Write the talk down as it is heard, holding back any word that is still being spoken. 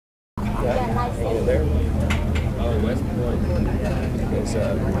West Point is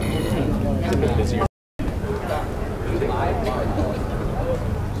a bit busier.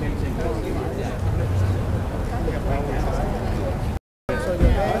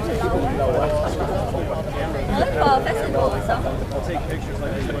 I'll take pictures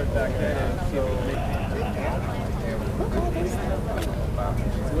like we went back then.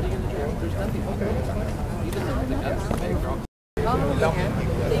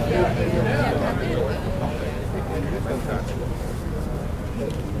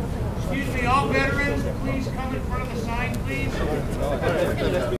 Excuse me, all veterans, please come in front of the sign, please.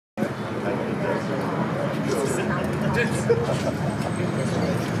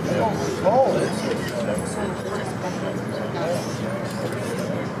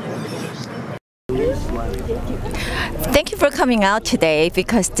 Thank you for coming out today,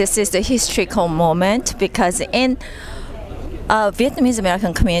 because this is a historical moment, because in Vietnamese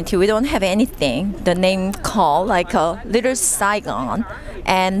American community we don't have anything the name called like a Little Saigon.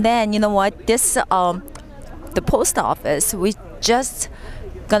 And then you know what, this the post office, we just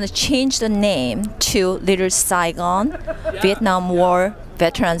gonna change the name to Little Saigon Vietnam War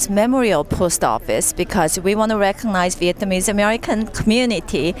Veterans Memorial Post Office, because we want to recognize Vietnamese American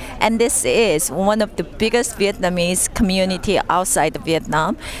community, and this is one of the biggest Vietnamese community outside of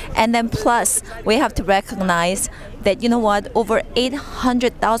Vietnam. And then plus we have to recognize that, you know what, over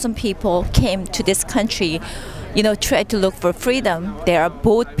 800,000 people came to this country, you know, try to look for freedom. They are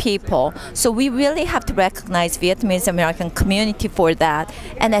both people. So we really have to recognize Vietnamese American community for that.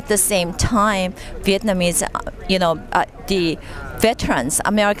 And at the same time, Vietnamese, you know, the veterans,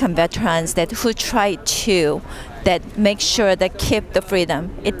 American veterans that who try to make sure that keep the freedom.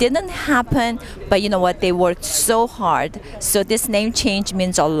 It didn't happen, but you know what, they worked so hard. So this name change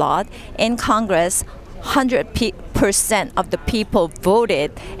means a lot. In Congress, 100% of the people voted,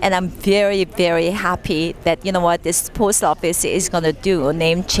 and I'm very, very happy that, you know what, this post office is going to do a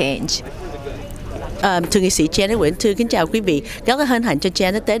name change. Thưa nghị sĩ Chiến Nguyễn, thưa kính chào quý vị. Rất là hân hạnh cho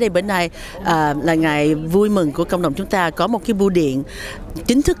Chiến tới đây bữa nay là ngày vui mừng của cộng đồng chúng ta, có một cái bưu điện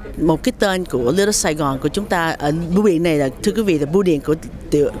chính thức, một cái tên của Little Saigon của chúng ta. Bưu điện này là, thưa quý vị, là bưu điện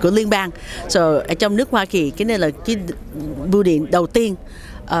của liên bang. Ở trong nước Hoa Kỳ, cái này là cái bưu điện đầu tiên.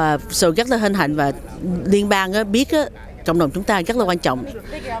 Rất là hân hạnh, và liên bang biết cộng đồng chúng ta rất là quan trọng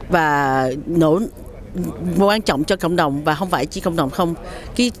và quan trọng cho cộng đồng, và không phải chỉ cộng đồng không.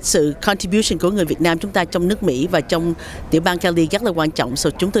 Cái sự contribution của người Việt Nam chúng ta trong nước Mỹ và trong tiểu bang Cali rất là quan trọng.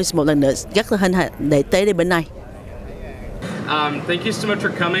 Chúng tôi một lần nữa rất là hân hạnh để tới đây bữa nay. Thank you so much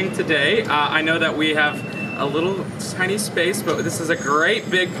for coming today. I know that we have a little tiny space, but this is a great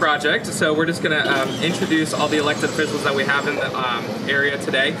big project. So we're just going to introduce all the elected officials that we have in the area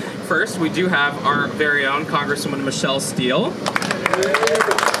today. First, we do have our very own Congresswoman Michelle Steele.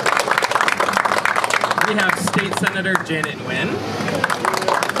 We have State Senator Janet Nguyen,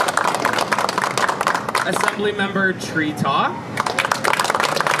 Assembly Member Tree Ta,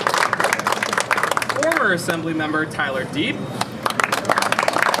 former Assembly Member Tyler Deep.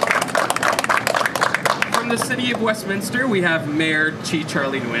 From the City of Westminster, we have Mayor Chi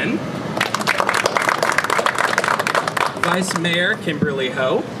Charlie Nguyen, Vice Mayor Kimberly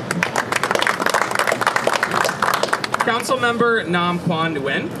Ho, Council Member Nam Quan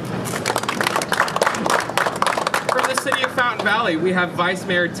Nguyen. From the City of Fountain Valley, we have Vice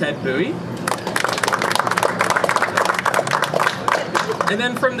Mayor Ted Bowie. And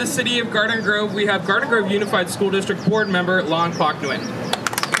then from the City of Garden Grove, we have Garden Grove Unified School District Board Member Long Quoc Nguyen.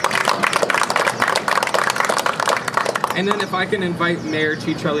 And then if I can invite Mayor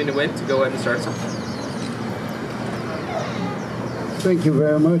Chi Charlie Nguyen to go ahead and start something. Thank you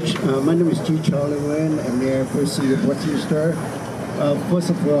very much. My name is Chi Charlie Nguyen. I'm Mayor for the City of Westminster. First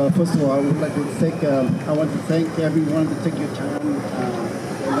of all, I would like to thank. I want to thank everyone to take your time.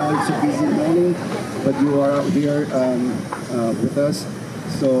 I know it's a busy morning, but you are out here with us.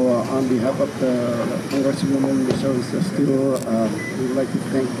 So on behalf of the Congresswoman Michelle Steele, we would like to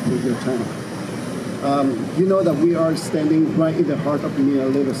thank you for your time. You know that we are standing right in the heart of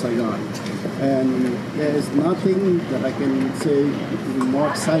Little Saigon, and there is nothing that I can say more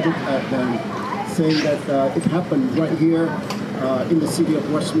excited than saying that it happened right here in the city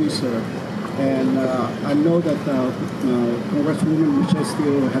of Westminster. And I know that Congresswoman Michelle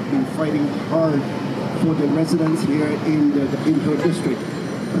Steele has been fighting hard for the residents here in her district,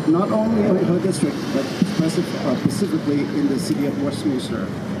 but not only in her district, but specifically in the city of Westminster.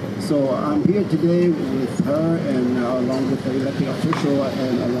 So I'm here today with her and along with the elected official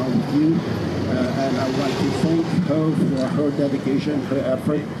and along with you. And I want to thank her for her dedication, her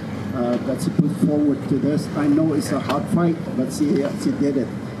effort that's put forward to this. I know it's a hard fight, but she did it.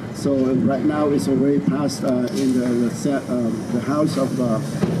 So right now it's already passed in the House of,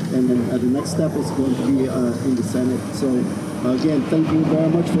 and then the next step is going to be in the Senate. So again, thank you very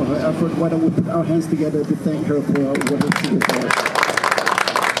much for her effort. Why don't we put our hands together to thank her for what she did for us.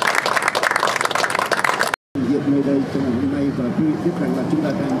 Hiện nơi đây trong ngày hôm nay và quý vị biết rằng là chúng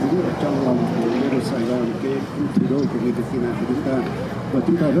ta đang đứng ở trong lòng của Little Saigon, cái thủ đô của người Việt Nam của chúng ta, và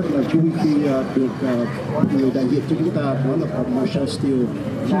chúng ta rất là vui khi được người đại diện cho chúng ta đó là bà Marshall Steele.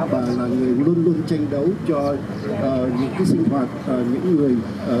 Bà là người luôn luôn tranh đấu cho những cái sinh hoạt những người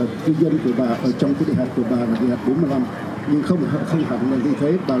cư dân của bà ở trong cái địa hạt của bà là địa hạt 45, nhưng không hẳn là như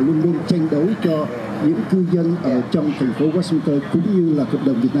thế, bà luôn luôn tranh đấu cho những cư dân ở trong thành phố Westminster cũng như là cộng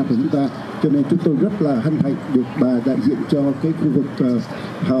đồng Việt Nam của chúng ta. Cho nên chúng tôi rất là hân hạnh được bà đại diện cho cái khu vực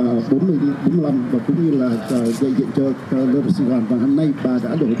 45 và cũng như là đại diện cho Little Saigon. Và hôm nay bà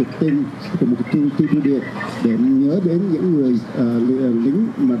đã đổi được tên của một cái bưu điện để nhớ đến những người lính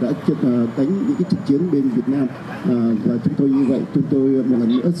mà đã đánh những cái trận chiến bên Việt Nam. Và chúng tôi như vậy, chúng tôi một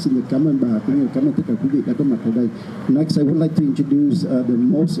lần nữa xin được cảm ơn bà cũng như cảm ơn tất cả quý vị đã có mặt ở đây. Next, I would like to introduce the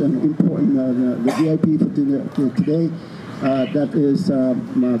most important the VIP for today. That is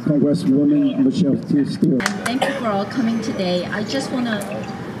Congresswoman Marshall Steele. Thank you for all coming today. I just want to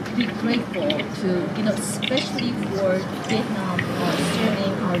be grateful to, especially for Vietnam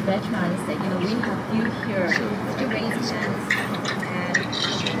serving our veterans that, we have you here to raise hands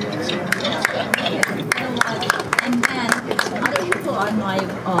and then other people are my,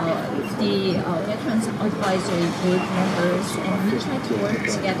 the Veterans Advisory Board members, and we try to work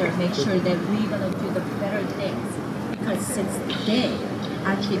together, make sure that we're going to do the better things. Because since they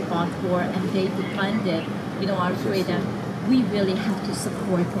actually fought for and they defended, our freedom, we really have to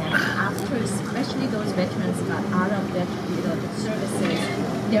support them. After, especially those veterans got out of the services,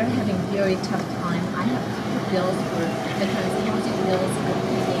 they're having very tough time. I have bills for veterans, housing bills,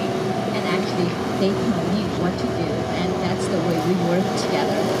 everything, and actually they tell me what to do, and that's the way we work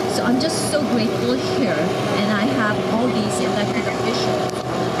together. So I'm just so grateful here, and I have all these elected officials,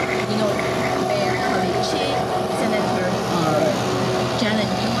 Mayor Chiến, Senator Janet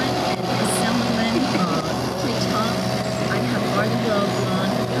Newman, and Assemblyman Tom. I have Article Ron,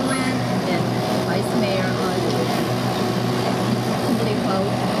 and then Vice Mayor Kimberly Ho,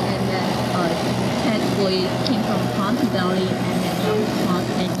 and then Ted Boyd came from Ponton Valley, and then Tom.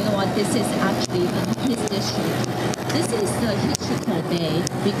 And you know what? This is actually in his district. This is the historical day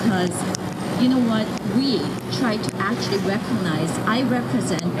because you know what? We try to actually recognize, I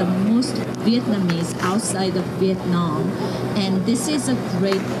represent the most Vietnamese outside of Vietnam, and this is a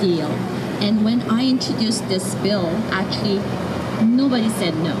great deal. And when I introduced this bill, actually, nobody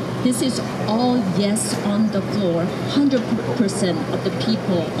said no. This is all yes on the floor. 100% of the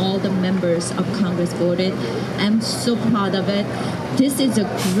people, all the members of Congress voted. I'm so proud of it. This is a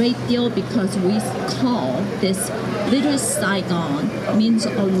great deal because we call this Little Saigon means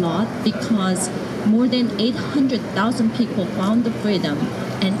a lot because more than 800,000 people found the freedom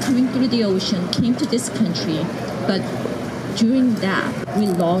and coming through the ocean came to this country. But during that, we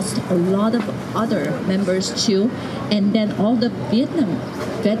lost a lot of other members too. And then all the Vietnam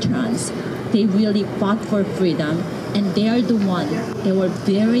veterans, they really fought for freedom. And they are the ones, they were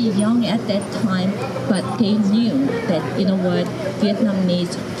very young at that time, but they knew that, Vietnam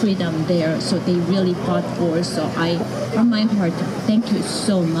needs freedom there. So they really fought for. So from my heart, thank you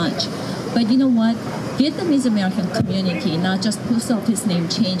so much. But you know what? Vietnamese American community, not just post office name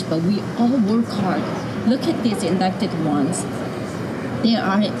change, but we all work hard. Look at these elected ones. They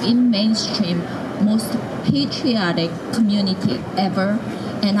are in mainstream, most patriotic community ever.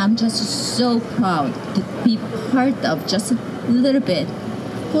 And I'm just so proud to be part of just a little bit.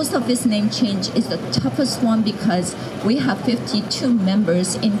 Post office name change is the toughest one because we have 52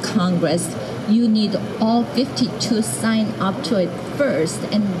 members in Congress. You need all 52 sign up to it first,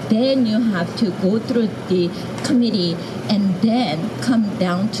 and then you have to go through the committee and then come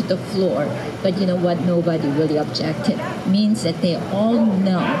down to the floor. But you know what? Nobody really objected. Means that they all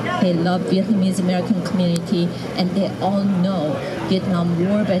know they love Vietnamese American community, and they all know Vietnam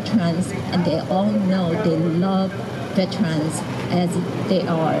War veterans, and they all know they love veterans as they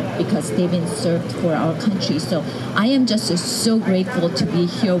are because they've been served for our country. So I am just so grateful to be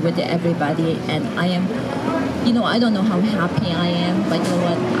here with everybody, and I am, I don't know how happy I am, but you know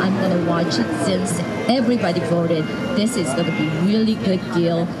what, I'm going to watch it since everybody voted. This is going to be really good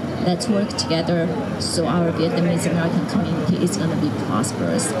deal. Let's work together so our Vietnamese American community is going to be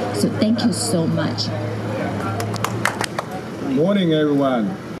prosperous. So thank you so much. Good morning,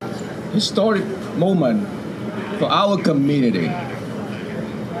 everyone. Historic moment for our community.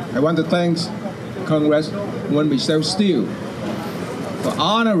 I want to thank Congresswoman Marshall Steele for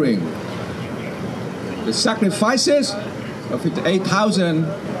honoring the sacrifices of 58,000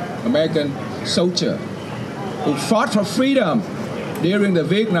 American soldiers who fought for freedom during the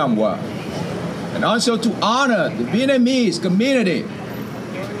Vietnam War, and also to honor the Vietnamese community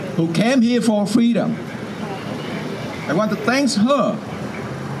who came here for freedom. I want to thank her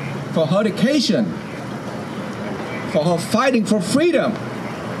for her dedication, for her fighting for freedom,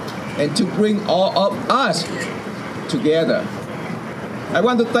 and to bring all of us together. I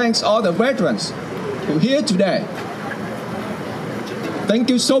want to thank all the veterans who are here today. Thank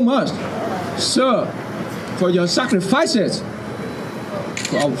you so much, sir, for your sacrifices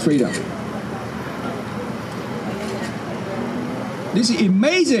for our freedom. This is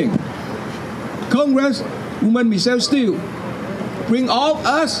amazing. Congresswoman Michelle Steele bring all of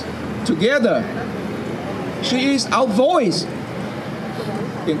us together. She is our voice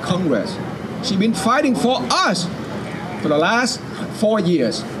in Congress. She's been fighting for us for the last 4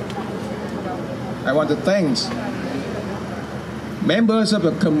 years. I want to thank members of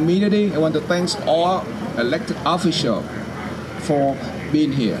the community. I want to thank all elected officials for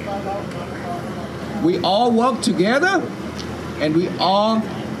being here. We all work together and we all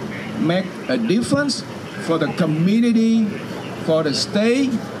make a difference for the community, for the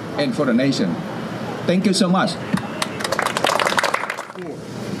state, and for the nation. Thank you so much.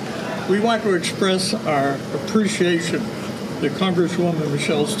 We want to express our appreciation to Congresswoman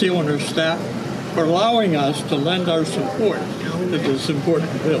Michelle Steele and her staff for allowing us to lend our support to this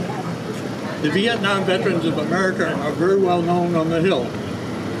important bill. The Vietnam Veterans of America are very well known on the Hill.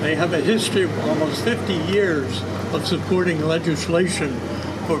 They have a history of almost 50 years of supporting legislation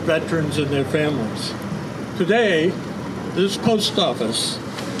for veterans and their families. Today, this post office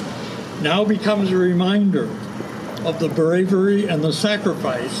now becomes a reminder of the bravery and the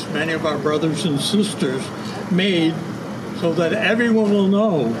sacrifice many of our brothers and sisters made so that everyone will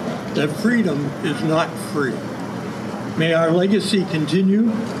know that freedom is not free. May our legacy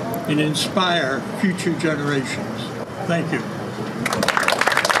continue and inspire future generations. Thank you.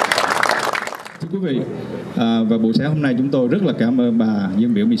 Thưa quý vị, và buổi sáng hôm nay chúng tôi rất là cảm ơn bà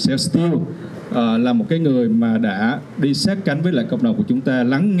dân biểu Michelle Steele, là một cái người mà đã đi sát cánh với lại cộng đồng của chúng ta,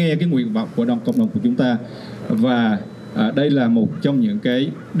 lắng nghe cái nguyện vọng của cộng đồng của chúng ta, và đây là một trong những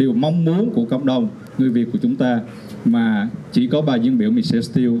cái điều mong muốn của cộng đồng người Việt của chúng ta, mà chỉ có bà dân biểu Michelle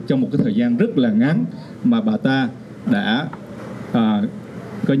Steele trong một cái thời gian rất là ngắn mà bà ta đã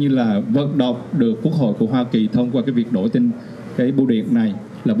coi như là vận động được Quốc hội của Hoa Kỳ thông qua cái việc đổi tên cái bưu điện này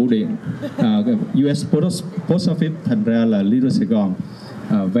là bưu điện US Post Office thành ra là Little Saigon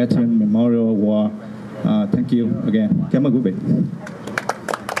Veteran Memorial War. Thank you again. Cảm ơn quý vị.